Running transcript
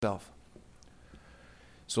Self.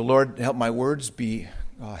 So, Lord, help my words be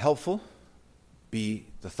helpful, be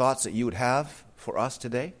the thoughts that you would have for us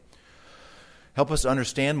today. Help us to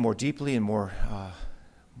understand more deeply and more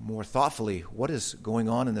thoughtfully what is going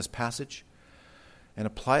on in this passage and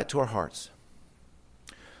apply it to our hearts.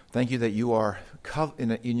 Thank you that you are,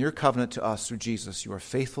 in your covenant to us through Jesus, you are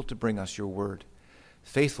faithful to bring us your word,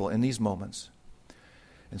 faithful in these moments.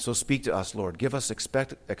 And so speak to us, Lord. Give us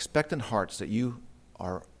expectant hearts that you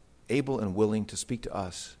are able and willing to speak to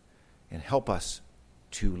us and help us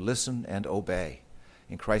to listen and obey.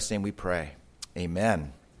 In Christ's name we pray.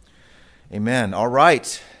 Amen. Amen. All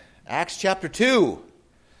right. Acts chapter 2.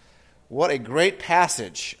 What a great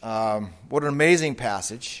passage. What an amazing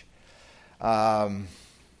passage. I don't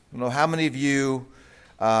know how many of you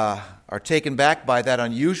are taken back by that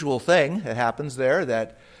unusual thing that happens there,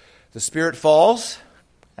 that the Spirit falls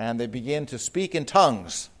and they begin to speak in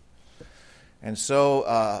tongues. And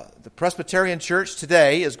so the Presbyterian Church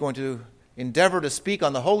today is going to endeavor to speak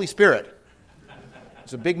on the Holy Spirit.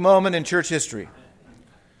 It's a big moment in church history.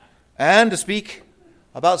 And to speak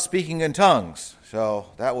about speaking in tongues. So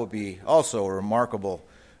that will be also a remarkable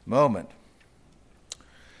moment.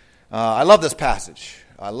 I love this passage.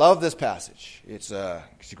 It's a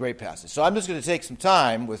great passage. So I'm just going to take some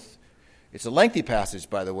time with... It's a lengthy passage,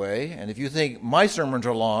 by the way, and if you think my sermons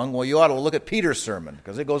are long, well, you ought to look at Peter's sermon,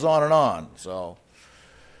 because it goes on and on. So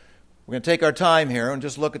we're going to take our time here and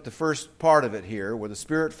just look at the first part of it here, where the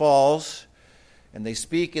Spirit falls, and they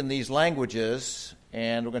speak in these languages,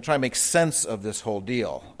 and we're going to try and make sense of this whole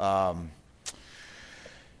deal.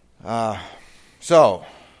 So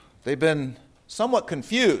they've been somewhat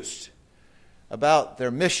confused about their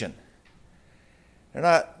mission.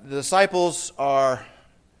 The disciples are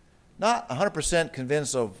not 100%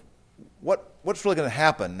 convinced of what's really going to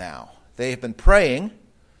happen now. They have been praying.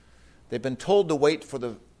 They've been told to wait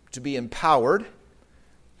to be empowered.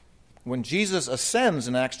 When Jesus ascends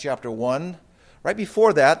in Acts chapter 1, right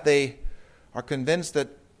before that, they are convinced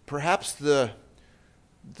that perhaps the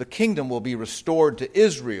kingdom will be restored to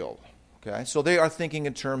Israel. Okay, so they are thinking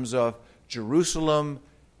in terms of Jerusalem,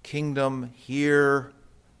 kingdom here,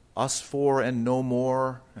 us four and no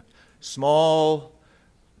more, small.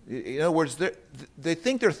 In other words, they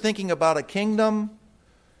think they're thinking about a kingdom,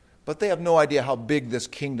 but they have no idea how big this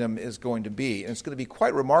kingdom is going to be. And it's going to be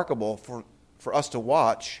quite remarkable for us to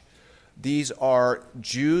watch. These are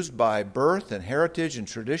Jews by birth and heritage and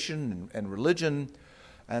tradition and religion,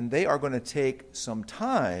 and they are going to take some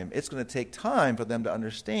time. It's going to take time for them to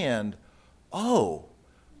understand, the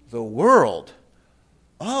world.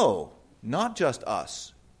 Not just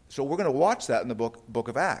us. So we're going to watch that in the book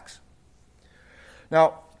of Acts.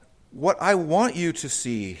 Now, what I want you to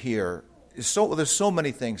see here is there's so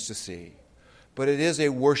many things to see, but it is a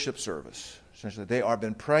worship service. Essentially, they have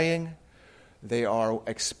been praying. They are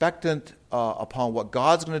expectant upon what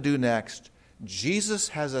God's going to do next. Jesus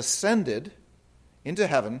has ascended into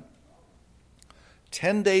heaven.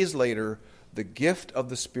 10 days later, the gift of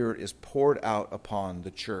the Spirit is poured out upon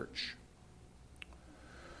the church.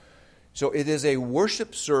 So it is a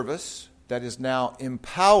worship service that is now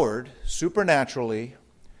empowered supernaturally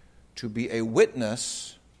to be a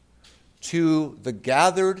witness to the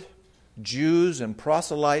gathered Jews and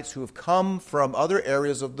proselytes who have come from other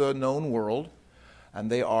areas of the known world, and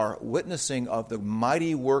they are witnessing of the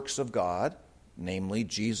mighty works of God, namely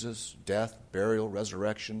Jesus' death, burial,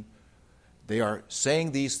 resurrection. They are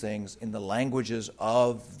saying these things in the languages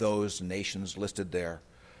of those nations listed there.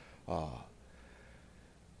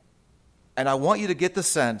 And I want you to get the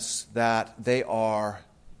sense that they're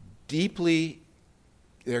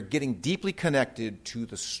getting deeply connected to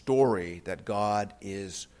the story that God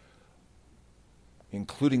is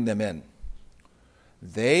including them in.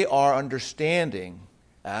 They are understanding,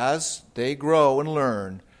 as they grow and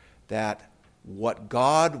learn, that what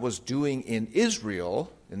God was doing in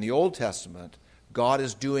Israel, in the Old Testament, God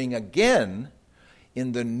is doing again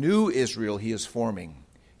in the new Israel he is forming.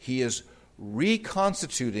 He is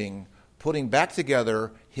reconstituting, putting back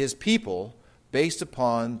together his people based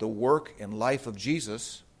upon the work and life of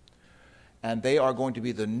Jesus, and they are going to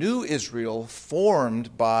be the new Israel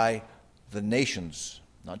formed by the nations,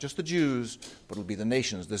 not just the Jews, but it'll be the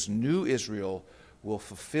nations. This new Israel will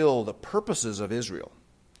fulfill the purposes of Israel.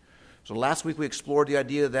 So last week we explored the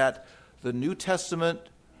idea that the New Testament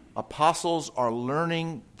apostles are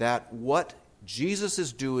learning that what Jesus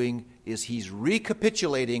is doing is he's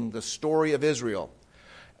recapitulating the story of Israel.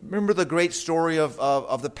 Remember the great story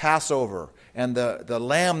of the Passover and the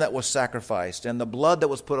lamb that was sacrificed and the blood that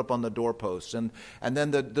was put up on the doorposts and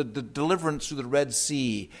then the deliverance through the Red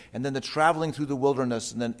Sea and then the traveling through the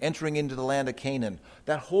wilderness and then entering into the land of Canaan.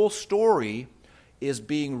 That whole story is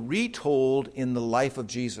being retold in the life of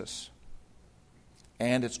Jesus.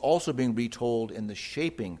 And it's also being retold in the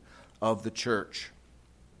shaping of the church.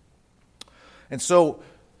 And so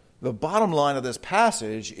the bottom line of this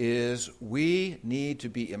passage is we need to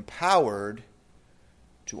be empowered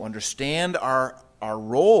to understand our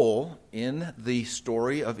role in the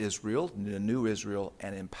story of Israel, the new Israel,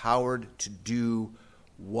 and empowered to do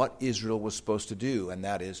what Israel was supposed to do, and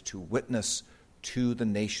that is to witness to the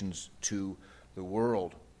nations, to the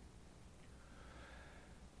world.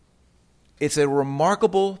 It's a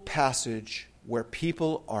remarkable passage where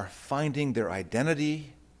people are finding their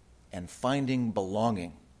identity and finding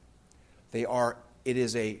belonging. It's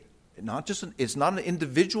not an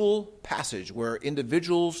individual passage where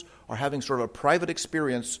individuals are having sort of a private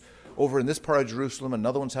experience over in this part of Jerusalem,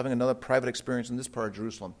 another one's having another private experience in this part of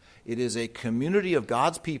Jerusalem. It is a community of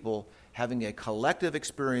God's people having a collective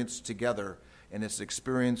experience together, and it's an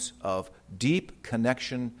experience of deep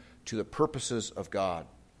connection to the purposes of God.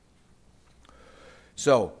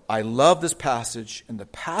 So, I love this passage, and the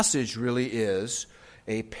passage really is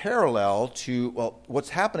a parallel to, what's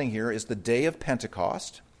happening here is the day of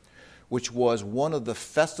Pentecost, which was one of the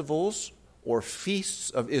festivals or feasts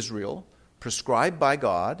of Israel prescribed by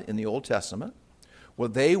God in the Old Testament, where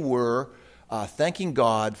they were thanking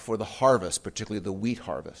God for the harvest, particularly the wheat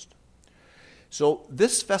harvest. So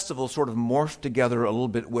this festival sort of morphed together a little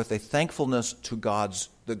bit with a thankfulness to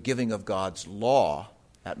the giving of God's law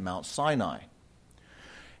at Mount Sinai.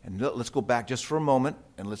 And let's go back just for a moment,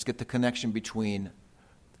 and let's get the connection between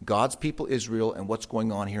God's people Israel and what's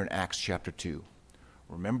going on here in Acts chapter 2.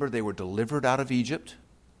 Remember, they were delivered out of Egypt.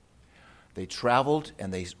 They traveled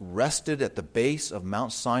and they rested at the base of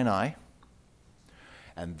Mount Sinai.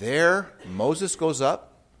 And there, Moses goes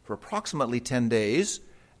up for approximately 10 days,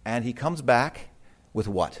 and he comes back with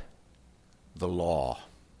what? The law,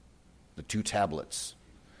 the 2 tablets.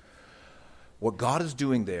 What God is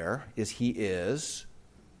doing there is he is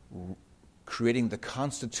creating the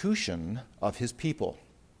constitution of his people.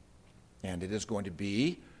 And it is going to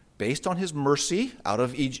be based on his mercy out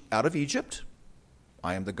of Egypt.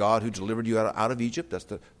 I am the God who delivered you out of Egypt. That's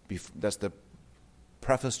the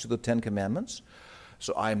preface to the 10 Commandments.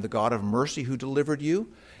 So I am the God of mercy who delivered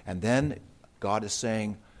you. And then God is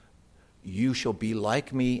saying, you shall be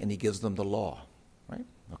like me, and he gives them the law. Right?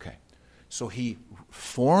 Okay. So he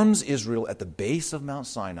forms Israel at the base of Mount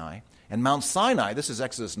Sinai. And Mount Sinai, this is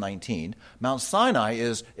Exodus 19, Mount Sinai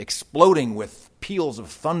is exploding with peals of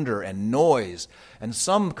thunder and noise. And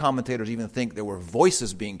some commentators even think there were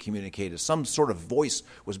voices being communicated. Some sort of voice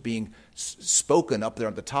was being spoken up there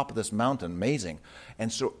at the top of this mountain. Amazing.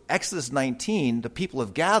 And so Exodus 19, the people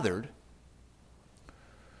have gathered.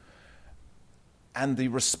 And the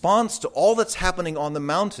response to all that's happening on the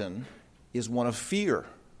mountain is one of fear.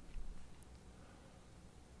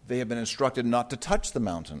 They have been instructed not to touch the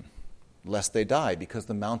mountain, lest they die, because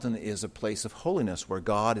the mountain is a place of holiness where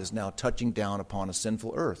God is now touching down upon a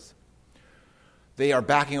sinful earth. They are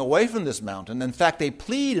backing away from this mountain. In fact, they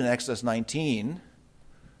plead in Exodus 19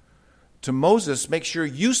 to Moses, make sure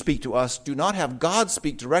you speak to us. Do not have God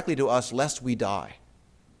speak directly to us, lest we die.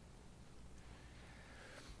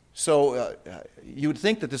 So you would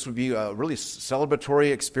think that this would be a really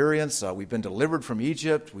celebratory experience. We've been delivered from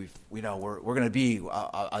Egypt. We're going to be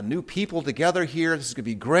a new people together here. This is going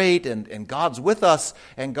to be great, and God's with us,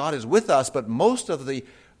 and God is with us. But most of the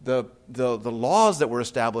laws that were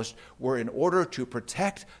established were in order to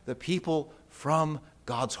protect the people from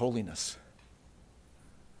God's holiness.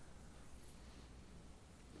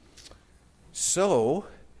 So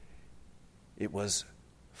it was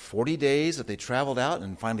 40 days that they traveled out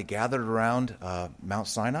and finally gathered around Mount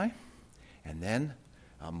Sinai. And then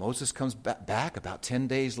Moses comes back about 10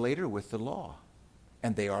 days later with the law.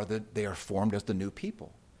 And they are formed as the new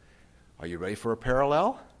people. Are you ready for a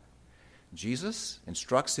parallel? Jesus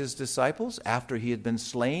instructs his disciples after he had been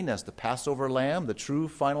slain as the Passover lamb, the true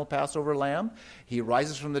final Passover lamb. He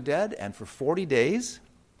rises from the dead, and for 40 days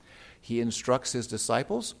he instructs his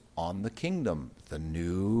disciples on the kingdom, the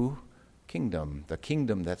new kingdom, the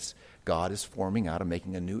kingdom that's God is forming out of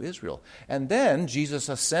making a new Israel. And then Jesus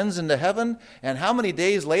ascends into heaven, and how many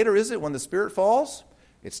days later is it when the Spirit falls?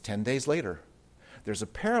 It's 10 days later. There's a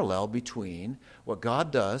parallel between what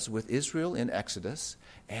God does with Israel in Exodus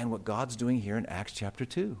and what God's doing here in Acts chapter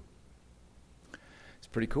 2. It's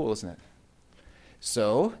pretty cool, isn't it?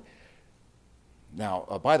 So,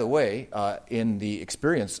 Now, by the way, in the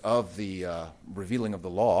experience of the revealing of the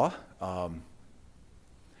law,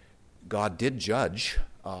 God did judge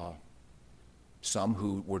some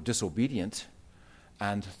who were disobedient,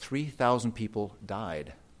 and 3,000 people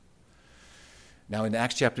died. Now, in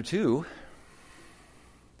Acts chapter 2,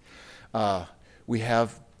 we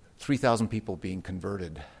have 3,000 people being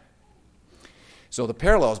converted. So the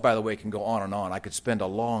parallels, by the way, can go on and on. I could spend a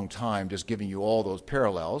long time just giving you all those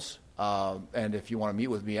parallels. And if you want to meet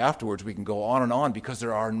with me afterwards, we can go on and on, because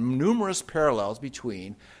there are numerous parallels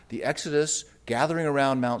between the Exodus gathering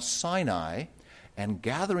around Mount Sinai and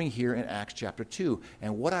gathering here in Acts chapter 2.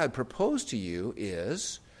 And what I would propose to you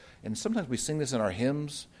is, and sometimes we sing this in our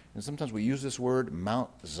hymns, and sometimes we use this word, Mount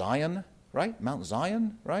Zion, right? Mount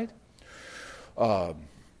Zion, right?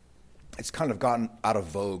 It's kind of gotten out of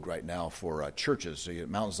vogue right now for churches. So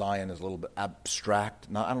Mount Zion is a little bit abstract.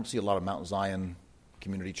 Now, I don't see a lot of Mount Zion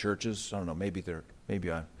community churches. I don't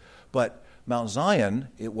know, but Mount Zion,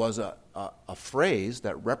 it was a phrase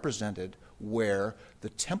that represented where the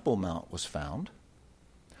Temple Mount was found.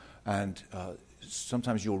 And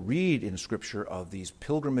sometimes you'll read in Scripture of these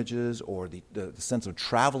pilgrimages, or the sense of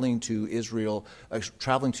traveling to Israel,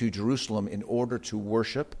 traveling to Jerusalem in order to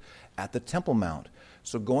worship at the Temple Mount.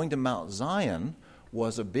 So going to Mount Zion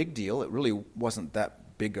was a big deal. It really wasn't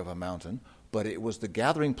that big of a mountain, but it was the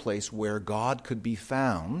gathering place where God could be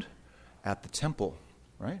found at the temple,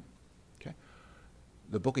 right? Okay.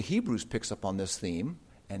 The book of Hebrews picks up on this theme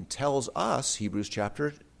and tells us, Hebrews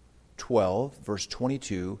chapter 12, verse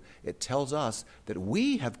 22, it tells us that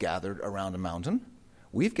we have gathered around a mountain.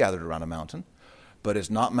 We've gathered around a mountain, but it's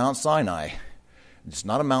not Mount Sinai. It's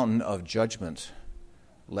not a mountain of judgment.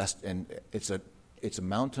 And it's a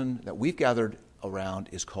mountain that we've gathered around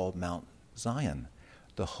is called Mount Zion,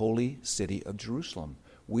 the holy city of Jerusalem.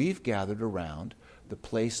 We've gathered around the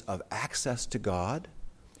place of access to God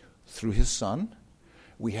through his Son.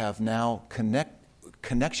 We have now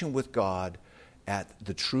connection with God at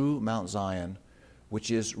the true Mount Zion,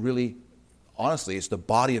 which is really, honestly, it's the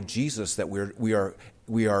body of Jesus that we're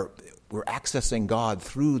accessing God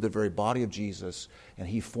through the very body of Jesus, and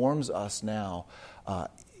he forms us now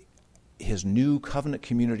his new covenant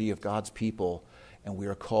community of God's people, and we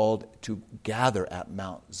are called to gather at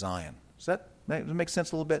Mount Zion. Does that make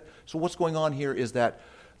sense a little bit? So what's going on here is that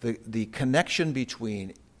the connection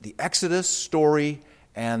between the Exodus story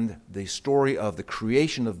and the story of the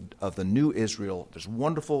creation of the new Israel, there's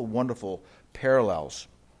wonderful, wonderful parallels.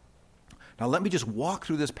 Now let me just walk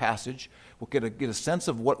through this passage. We'll get a sense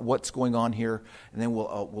of what's going on here, and then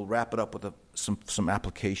we'll wrap it up with some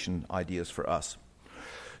application ideas for us.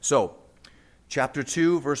 So, chapter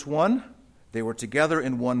 2, verse 1, they were together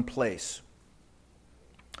in one place.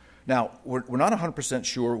 Now, we're not 100%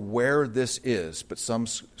 sure where this is, but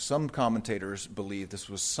some commentators believe this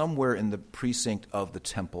was somewhere in the precinct of the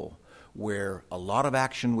temple, where a lot of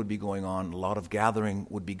action would be going on, a lot of gathering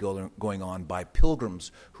would be going on by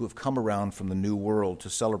pilgrims who have come around from the New World to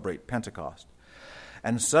celebrate Pentecost.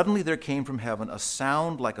 And suddenly there came from heaven a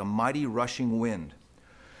sound like a mighty rushing wind.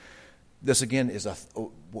 This again is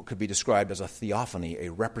what could be described as a theophany,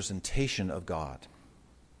 a representation of God.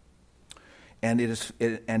 And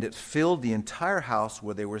it filled the entire house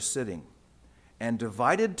where they were sitting. And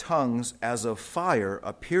divided tongues as of fire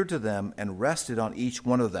appeared to them and rested on each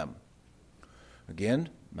one of them. Again,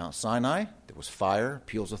 Mount Sinai, there was fire,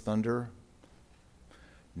 peals of thunder.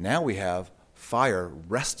 Now we have fire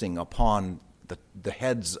resting upon the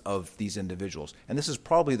heads of these individuals. And this is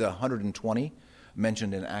probably the 120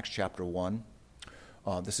 mentioned in Acts chapter 1.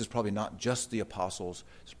 This is probably not just the apostles.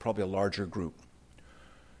 It's probably a larger group.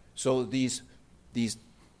 So these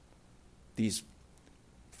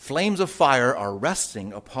flames of fire are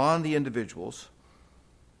resting upon the individuals.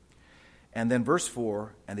 And then verse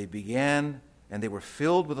 4, and they were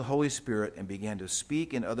filled with the Holy Spirit and began to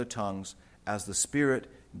speak in other tongues as the Spirit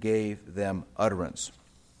gave them utterance.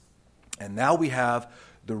 And now we have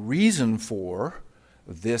the reason for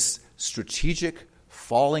this strategic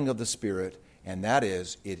falling of the Spirit, and that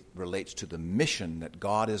is it relates to the mission that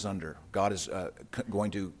God is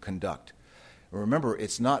going to conduct. Remember,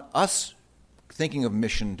 it's not us thinking of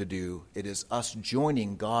mission to do, it is us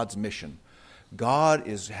joining God's mission. God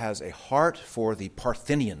has a heart for the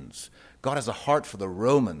Parthians. God has a heart for the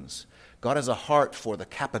Romans. God has a heart for the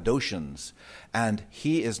Cappadocians. And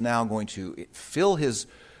he is now going to fill his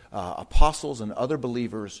apostles and other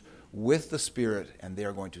believers with the Spirit, and they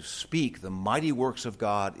are going to speak the mighty works of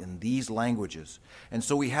God in these languages. And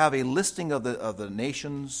so we have a listing of the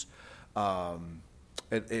nations,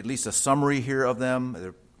 at least a summary here of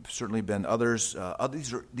them. certainly been others.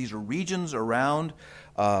 These are regions around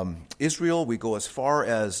Israel. We go as far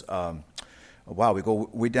as we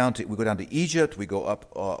go down to Egypt. We go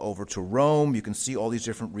up over to Rome. You can see all these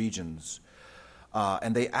different regions.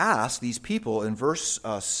 And they ask these people in verse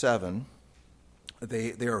 7.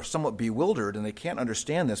 They are somewhat bewildered, and they can't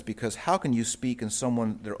understand this because how can you speak in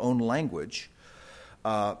their own language?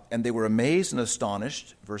 And they were amazed and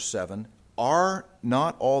astonished, verse 7, are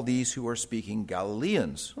not all these who are speaking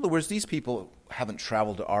Galileans? In other words, these people haven't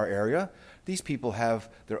traveled to our area. These people have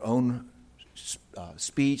their own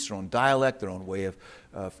speech, their own dialect, their own way of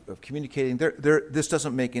communicating. This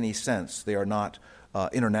doesn't make any sense. They are not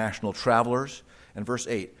international travelers. And verse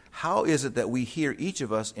 8, how is it that we hear each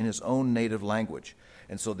of us in his own native language?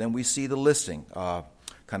 And so then we see the listing,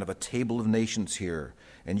 kind of a table of nations here.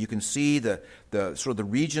 And you can see the sort of the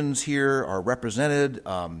regions here are represented.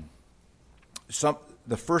 The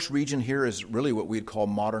first region here is really what we'd call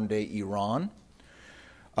modern-day Iran.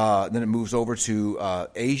 Then it moves over to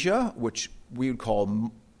Asia, which we would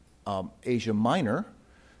call Asia Minor.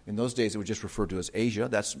 In those days, it was just referred to as Asia.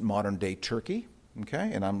 That's modern-day Turkey.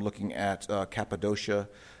 Okay, and I'm looking at Cappadocia,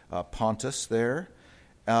 Pontus there.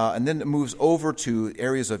 And then it moves over to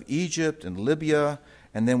areas of Egypt and Libya,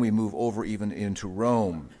 and then we move over even into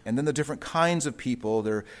Rome. And then the different kinds of people,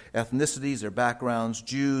 their ethnicities, their backgrounds,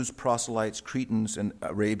 Jews, proselytes, Cretans, and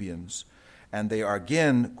Arabians. And they are,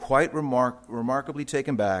 again, quite remarkably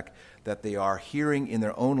taken back that they are hearing in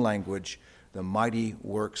their own language the mighty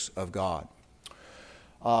works of God.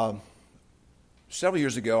 Several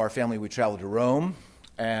years ago, our family, we traveled to Rome,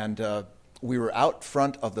 and we were out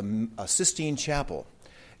front of the Sistine Chapel.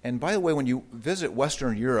 And by the way, when you visit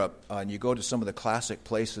Western Europe and you go to some of the classic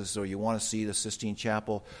places or you want to see the Sistine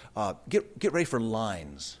Chapel, get ready for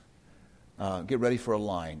lines. Get ready for a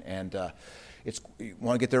line. And you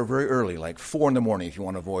want to get there very early, like 4 in the morning if you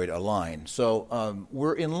want to avoid a line. So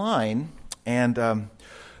we're in line, and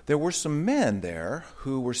there were some men there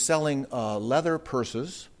who were selling leather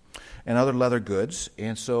purses and other leather goods.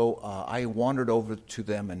 And so I wandered over to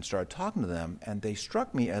them and started talking to them, and they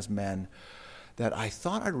struck me as men that I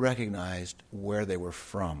thought I recognized where they were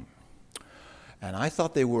from. And I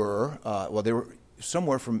thought they were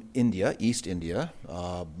somewhere from India, East India.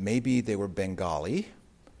 Maybe they were Bengali,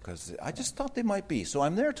 because I just thought they might be. So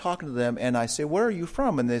I'm there talking to them, and I say, where are you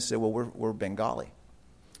from? And they say, well, we're Bengali.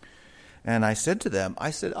 And I said to them,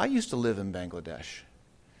 I used to live in Bangladesh.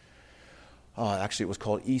 Actually, it was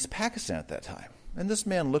called East Pakistan at that time. And this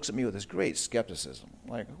man looks at me with this great skepticism.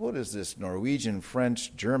 Like, what is this Norwegian,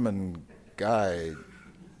 French, German guy?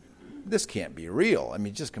 This can't be real. I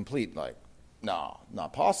mean, just complete, like, no,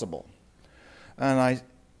 not possible. And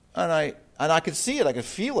I could see it. I could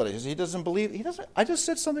feel it. He doesn't believe. I just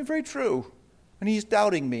said something very true, and he's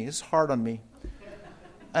doubting me. He's hard on me.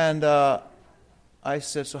 And I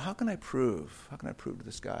said, so how can I prove? How can I prove to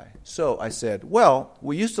this guy? So I said, well,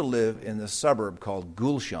 we used to live in this suburb called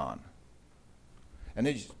Gulshan. And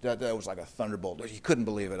that was like a thunderbolt. He couldn't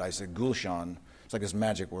believe it. I said, Gulshan. It's like this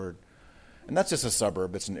magic word. And that's just a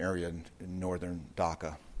suburb. It's an area in northern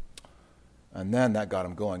Dhaka. And then that got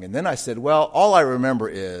him going. And then I said, well, all I remember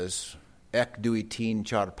is Ek dui teen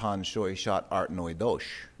char pan shoi shat art noi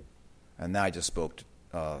dosh. And now I just spoke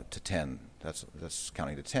to 10. That's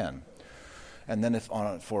counting to 10. And then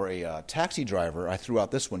for a taxi driver, I threw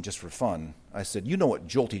out this one just for fun. I said, you know what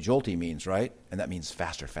jolty jolty means, right? And that means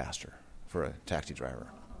faster, faster for a taxi driver.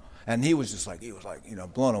 And he was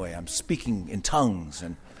blown away. I'm speaking in tongues.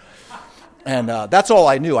 And that's all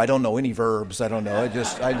I knew. I don't know any verbs. I don't know. I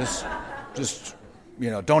just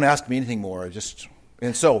don't ask me anything more.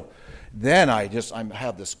 And so then I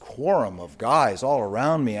have this quorum of guys all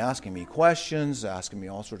around me asking me questions, asking me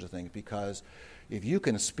all sorts of things, because if you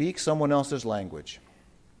can speak someone else's language,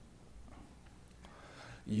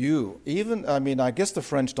 I guess the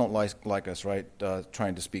French don't like us, right?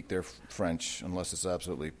 Trying to speak their French unless it's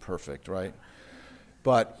absolutely perfect, right?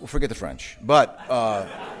 But forget the French. But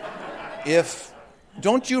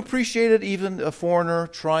don't you appreciate it, even a foreigner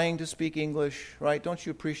trying to speak English, right? Don't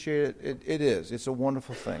you appreciate it? It is. It's a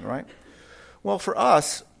wonderful thing, right? Well, for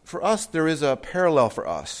us, there is a parallel for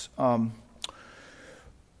us.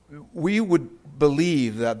 We would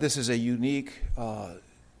believe that this is a unique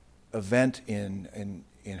event in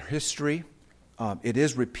history. It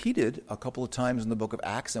is repeated a couple of times in the book of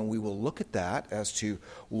Acts, and we will look at that as to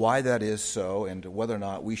why that is so and whether or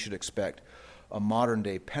not we should expect a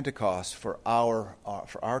modern-day Pentecost for our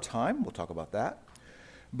time. We'll talk about that.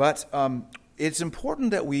 But it's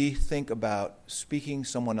important that we think about speaking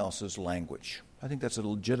someone else's language. I think that's a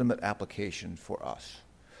legitimate application for us.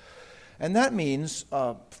 And that means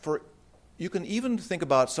you can even think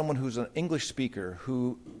about someone who's an English speaker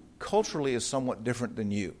who culturally is somewhat different than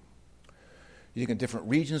you. You think in different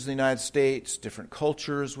regions of the United States, different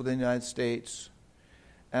cultures within the United States.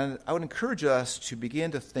 And I would encourage us to begin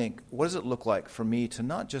to think, what does it look like for me to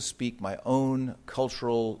not just speak my own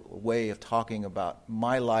cultural way of talking about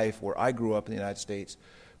my life where I grew up in the United States,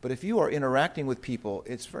 but if you are interacting with people,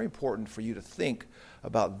 it's very important for you to think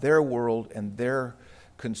about their world and their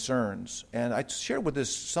concerns. And I shared with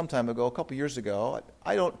this some time ago, a couple years ago.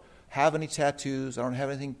 I don't have any tattoos. I don't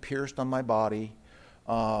have anything pierced on my body.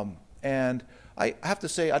 And I have to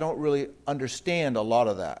say I don't really understand a lot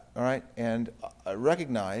of that, all right? And I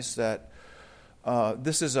recognize that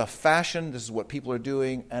this is a fashion, this is what people are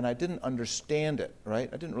doing, and I didn't understand it, right?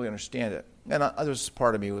 I didn't really understand it. And there's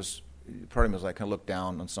part of me was like, kind of look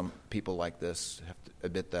down on some people like this, I have to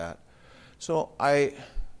admit that. So I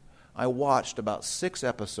watched about 6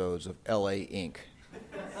 episodes of L.A. Inc.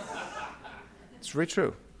 It's very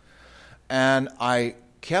true. And I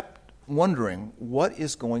kept wondering, what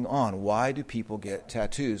is going on? Why do people get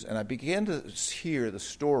tattoos? And I began to hear the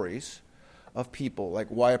stories of people, like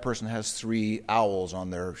why a person has 3 owls on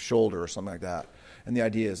their shoulder or something like that. And the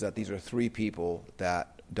idea is that these are 3 people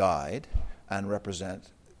that died and represent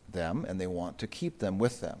them, and they want to keep them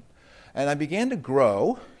with them. And I began to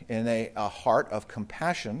grow in a heart of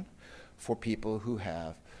compassion for people who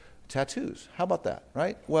have tattoos. How about that,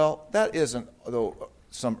 right? Well, that isn't, though,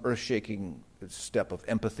 some earth-shaking step of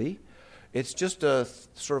empathy. It's just a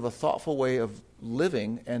sort of a thoughtful way of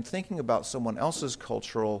living and thinking about someone else's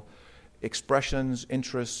cultural expressions,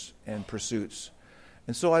 interests, and pursuits.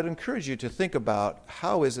 And so I'd encourage you to think about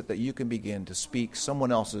how is it that you can begin to speak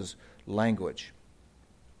someone else's language.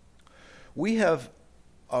 We have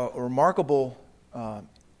a remarkable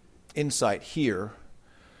insight here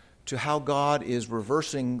to how God is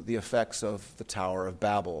reversing the effects of the Tower of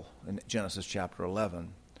Babel in Genesis chapter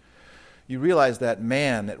 11. You realize that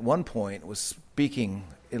man at one point was speaking,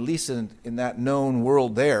 at least in that known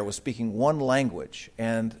world there, was speaking one language,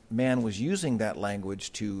 and man was using that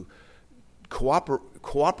language to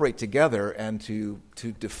cooperate together and to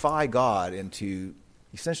defy God and to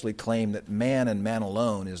essentially claim that man and man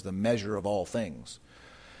alone is the measure of all things.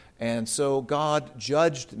 And so God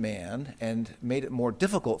judged man and made it more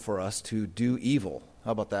difficult for us to do evil.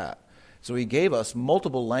 How about that? So he gave us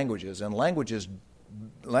multiple languages, and languages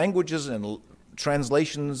and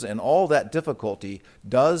translations and all that difficulty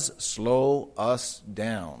does slow us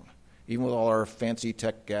down, even with all our fancy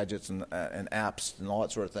tech gadgets and apps and all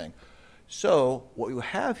that sort of thing. So what you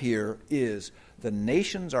have here is the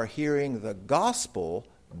nations are hearing the gospel,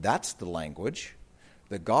 that's the language,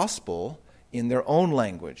 the gospel in their own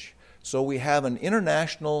language. So we have an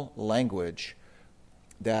international language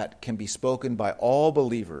that can be spoken by all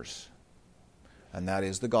believers, and that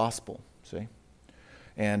is the gospel, see?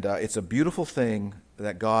 And it's a beautiful thing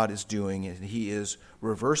that God is doing, and he is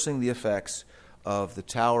reversing the effects of the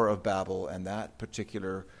Tower of Babel and that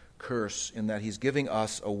particular curse, in that he's giving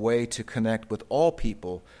us a way to connect with all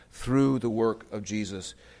people through the work of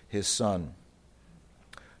Jesus, his Son.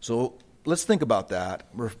 So let's think about that,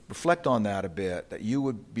 reflect on that a bit, that you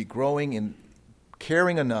would be growing in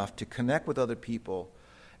caring enough to connect with other people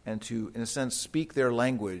and to, in a sense, speak their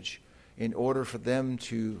language in order for them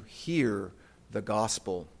to hear the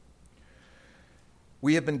gospel.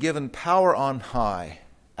 We have been given power on high.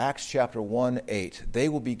 Acts chapter 1:8. They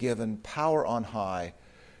will be given power on high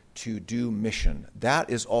to do mission. That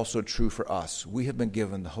is also true for us. We have been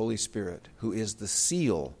given the Holy Spirit, who is the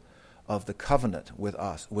seal of the covenant with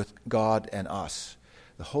us, with God and us.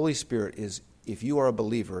 The Holy Spirit is, if you are a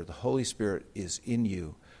believer, the Holy Spirit is in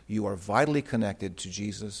you. You are vitally connected to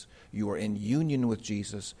Jesus. You are in union with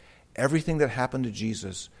Jesus. Everything that happened to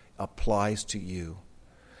Jesus applies to you.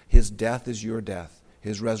 His death is your death.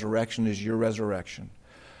 His resurrection is your resurrection.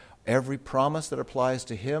 Every promise that applies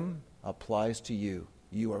to him applies to you.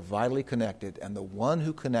 You are vitally connected, and the one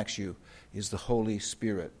who connects you is the Holy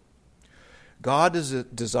Spirit. God is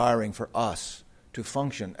desiring for us to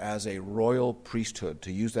function as a royal priesthood,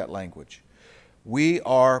 to use that language. We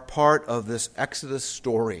are part of this Exodus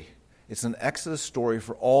story. It's an Exodus story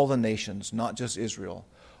for all the nations, not just Israel.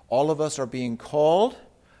 All of us are being called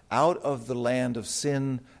out of the land of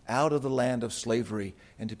sin, out of the land of slavery,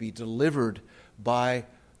 and to be delivered by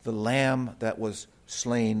the Lamb that was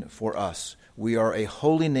slain for us. We are a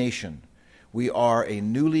holy nation. We are a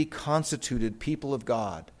newly constituted people of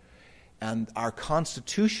God. And our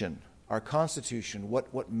constitution,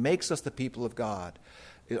 what makes us the people of God,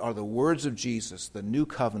 are the words of Jesus, the new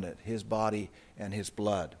covenant, his body and his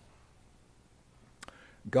blood.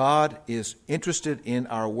 God is interested in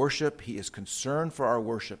our worship. He is concerned for our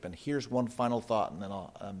worship. And here's one final thought, and then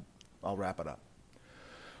I'll wrap it up.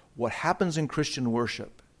 What happens in Christian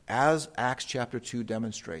worship, as Acts chapter 2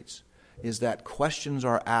 demonstrates, is that questions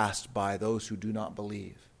are asked by those who do not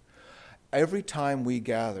believe. Every time we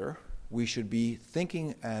gather, we should be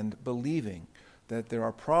thinking and believing that there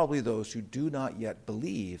are probably those who do not yet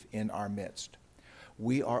believe in our midst.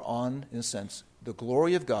 We are on, in a sense, the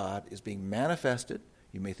glory of God is being manifested.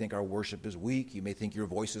 You may think our worship is weak. You may think your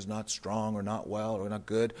voice is not strong or not well or not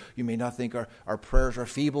good. You may not think our prayers are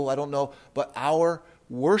feeble. I don't know. But our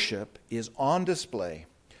worship is on display.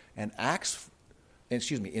 And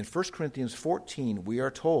in 1 Corinthians 14, we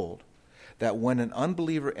are told that when an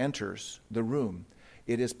unbeliever enters the room,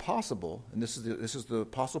 it is possible, and this is the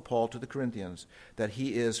Apostle Paul to the Corinthians, that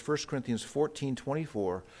he is, 1 Corinthians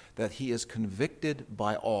 14:24, that he is convicted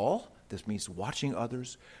by all. This means watching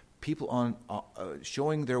others, people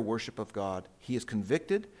showing their worship of God. He is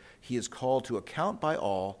convicted, he is called to account by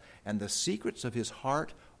all, and the secrets of his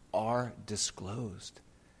heart are disclosed.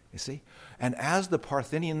 You see? And as the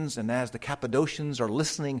Parthians and as the Cappadocians are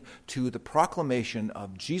listening to the proclamation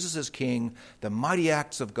of Jesus as King, the mighty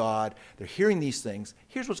acts of God, they're hearing these things.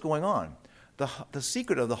 Here's what's going on. The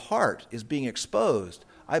secret of the heart is being exposed.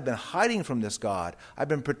 I've been hiding from this God. I've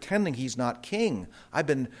been pretending he's not king. I've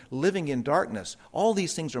been living in darkness. All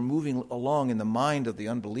these things are moving along in the mind of the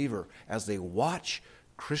unbeliever as they watch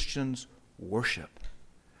Christians worship.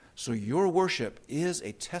 So your worship is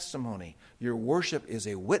a testimony. Your worship is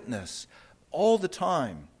a witness all the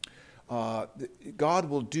time. God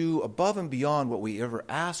will do above and beyond what we ever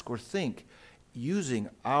ask or think using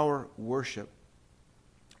our worship.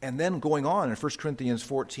 And then going on in 1 Corinthians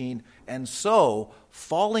 14, and so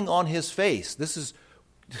falling on his face. This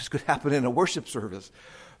could happen in a worship service.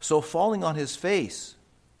 So falling on his face,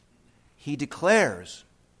 he declares,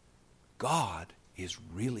 God is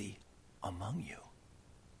really among you.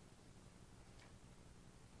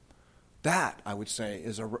 That, I would say,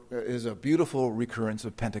 is a beautiful recurrence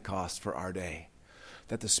of Pentecost for our day.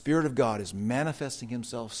 That the Spirit of God is manifesting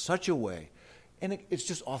himself such a way. And it's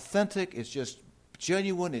just authentic. It's just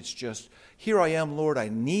genuine. It's just, here I am, Lord, I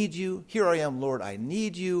need you. Here I am, Lord, I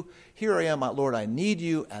need you. Here I am, Lord, I need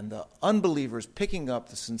you. And the unbelievers picking up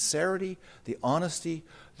the sincerity, the honesty,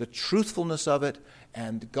 the truthfulness of it.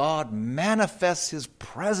 And God manifests his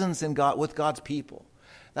presence in God with God's people.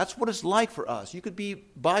 That's what it's like for us. You could be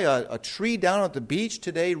by a tree down at the beach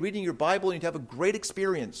today reading your Bible and you'd have a great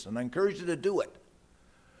experience, and I encourage you to do it.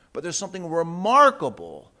 But there's something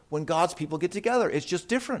remarkable when God's people get together. It's just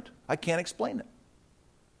different. I can't explain it.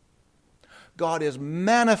 God is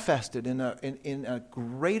manifested in a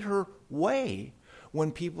greater way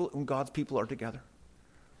when God's people are together.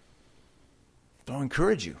 So I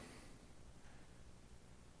encourage you.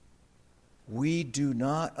 We do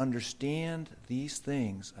not understand these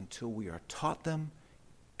things until we are taught them,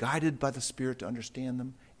 guided by the Spirit to understand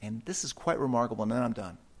them. And this is quite remarkable, and then I'm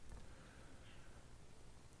done.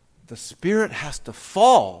 The Spirit has to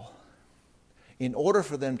fall in order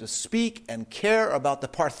for them to speak and care about the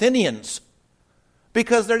Parthians.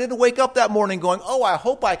 Because they didn't wake up that morning going, oh, I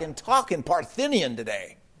hope I can talk in Parthenian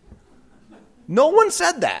today. No one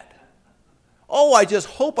said that. Oh, I just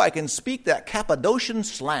hope I can speak that Cappadocian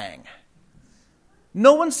slang.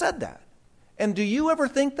 No one said that. And do you ever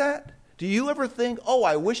think that? Do you ever think, oh,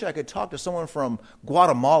 I wish I could talk to someone from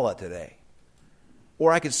Guatemala today?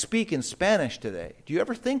 Or I could speak in Spanish today? Do you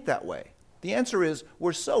ever think that way? The answer is,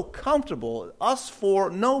 we're so comfortable, us four,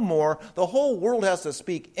 no more. The whole world has to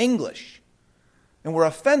speak English. And we're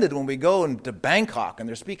offended when we go to Bangkok and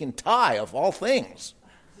they're speaking Thai of all things.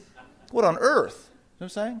 What on earth? You know what I'm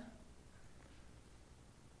saying?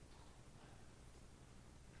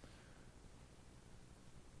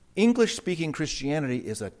 English-speaking Christianity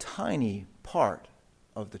is a tiny part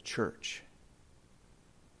of the church.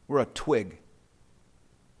 We're a twig.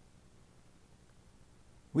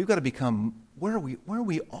 We've got to become where we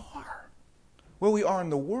are in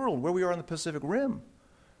the world, where we are in the Pacific Rim.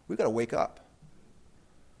 We've got to wake up.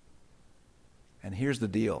 And here's the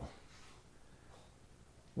deal.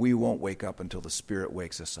 We won't wake up until the Spirit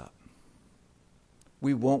wakes us up.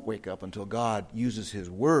 We won't wake up until God uses his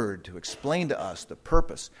word to explain to us the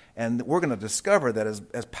purpose. And we're going to discover that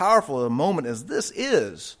as powerful a moment as this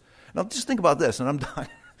is. Now just think about this, and I'm done.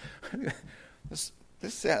 This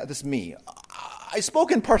is me. I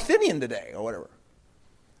spoke in Parthenian today, or whatever.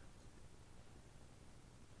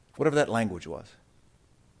 Whatever that language was.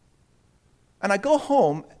 And I go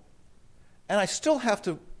home, and I still have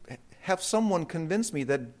to have someone convince me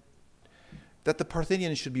that the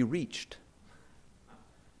Parthians should be reached.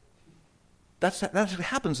 That's what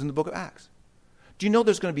happens in the book of Acts. Do you know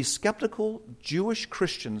there's going to be skeptical Jewish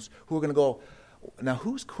Christians who are going to go, now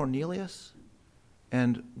who's Cornelius?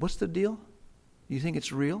 And what's the deal? You think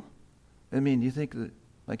it's real? I mean, do you think that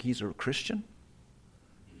like he's a Christian?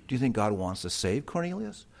 Do you think God wants to save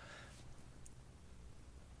Cornelius?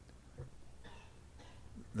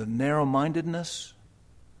 The narrow-mindedness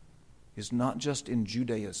is not just in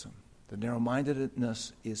Judaism. The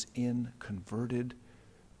narrow-mindedness is in converted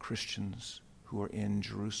Christians who are in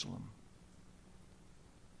Jerusalem.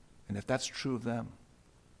 And if that's true of them,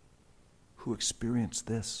 who experience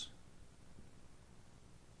this,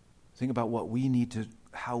 think about what we need to,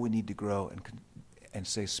 how we need to grow and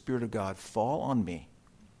say, Spirit of God, fall on me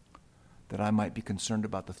that I might be concerned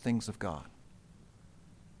about the things of God.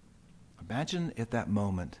 Imagine at that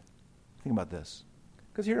moment, think about this,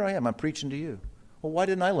 because here I am, I'm preaching to you. Well, why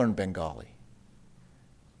didn't I learn Bengali?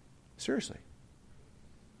 Seriously.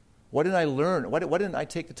 Why didn't I learn? Why didn't I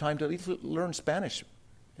take the time to at least learn Spanish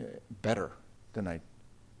better than I?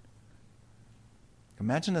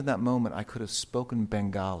 Imagine at that moment I could have spoken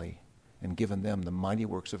Bengali and given them the mighty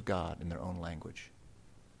works of God in their own language.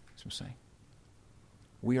 That's what I'm saying.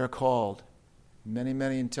 We are called, many,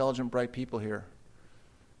 many intelligent, bright people here.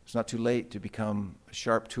 It's not too late to become a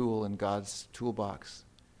sharp tool in God's toolbox,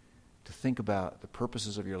 to think about the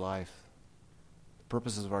purposes of your life, the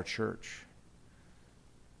purposes of our church.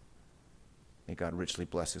 May God richly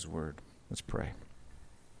bless His word. Let's pray.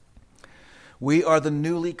 We are the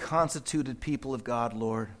newly constituted people of God,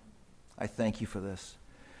 Lord. I thank you for this.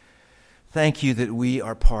 Thank you that we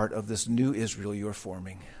are part of this new Israel you're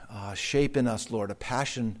forming. Shape in us, Lord, a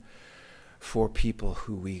passion for people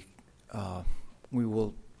who we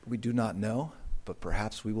do not know, but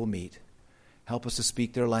perhaps we will meet. Help us to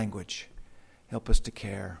speak their language. Help us to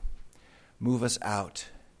care. Move us out.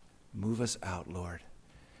 Move us out, Lord,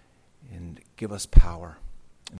 and give us power.